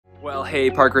Well, hey,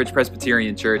 Park Ridge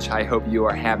Presbyterian Church, I hope you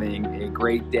are having a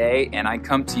great day, and I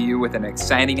come to you with an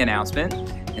exciting announcement,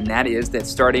 and that is that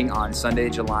starting on Sunday,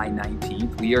 July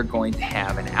 19th, we are going to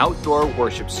have an outdoor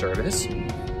worship service.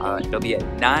 It'll be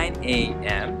at 9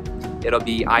 a.m. It'll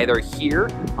be either here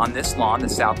on this lawn, the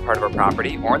south part of our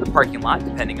property, or in the parking lot,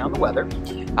 depending on the weather.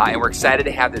 And we're excited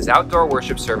to have this outdoor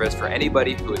worship service for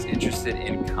anybody who is interested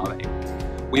in coming.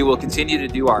 We will continue to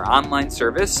do our online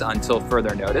service until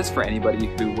further notice for anybody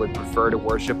who would prefer to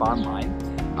worship online.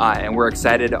 And we're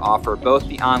excited to offer both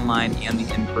the online and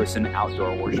the in-person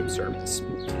outdoor worship service.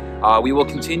 We will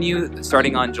continue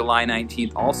starting on July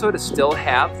 19th also to still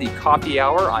have the coffee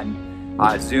hour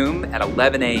on Zoom at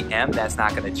 11 a.m. That's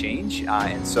not going to change.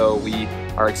 And so we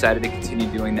are excited to continue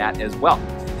doing that as well.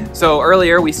 So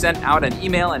earlier we sent out an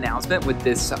email announcement with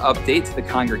this update to the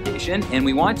congregation, and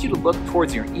we want you to look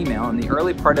towards your email in the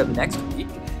early part of next week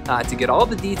to get all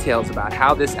the details about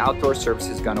how this outdoor service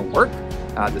is going to work,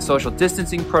 the social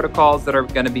distancing protocols that are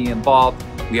going to be involved.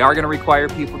 We are going to require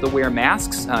people to wear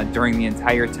masks during the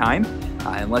entire time,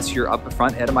 unless you're up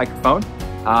front at a microphone.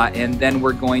 And then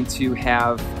we're going to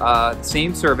have the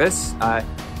same service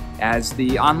as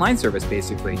the online service,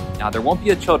 basically. Now, there won't be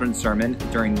a children's sermon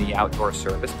during the outdoor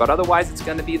service, but otherwise it's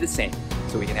going to be the same.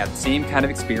 So we can have the same kind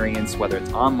of experience, whether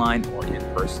it's online or in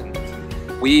person.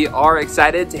 We are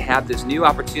excited to have this new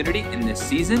opportunity in this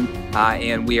season,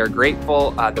 and we are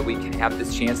grateful that we can have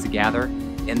this chance to gather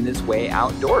in this way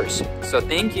outdoors. So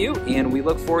thank you, and we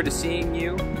look forward to seeing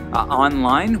you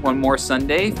online one more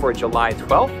Sunday for July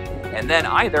 12th, and then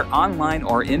either online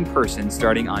or in person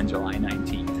starting on July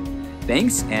 19th.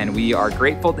 Thanks, and we are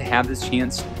grateful to have this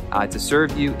chance to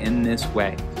serve you in this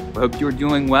way. We hope you're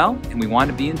doing well, and we want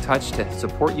to be in touch to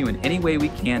support you in any way we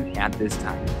can at this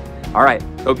time. All right,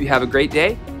 hope you have a great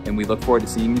day, and we look forward to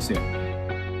seeing you soon.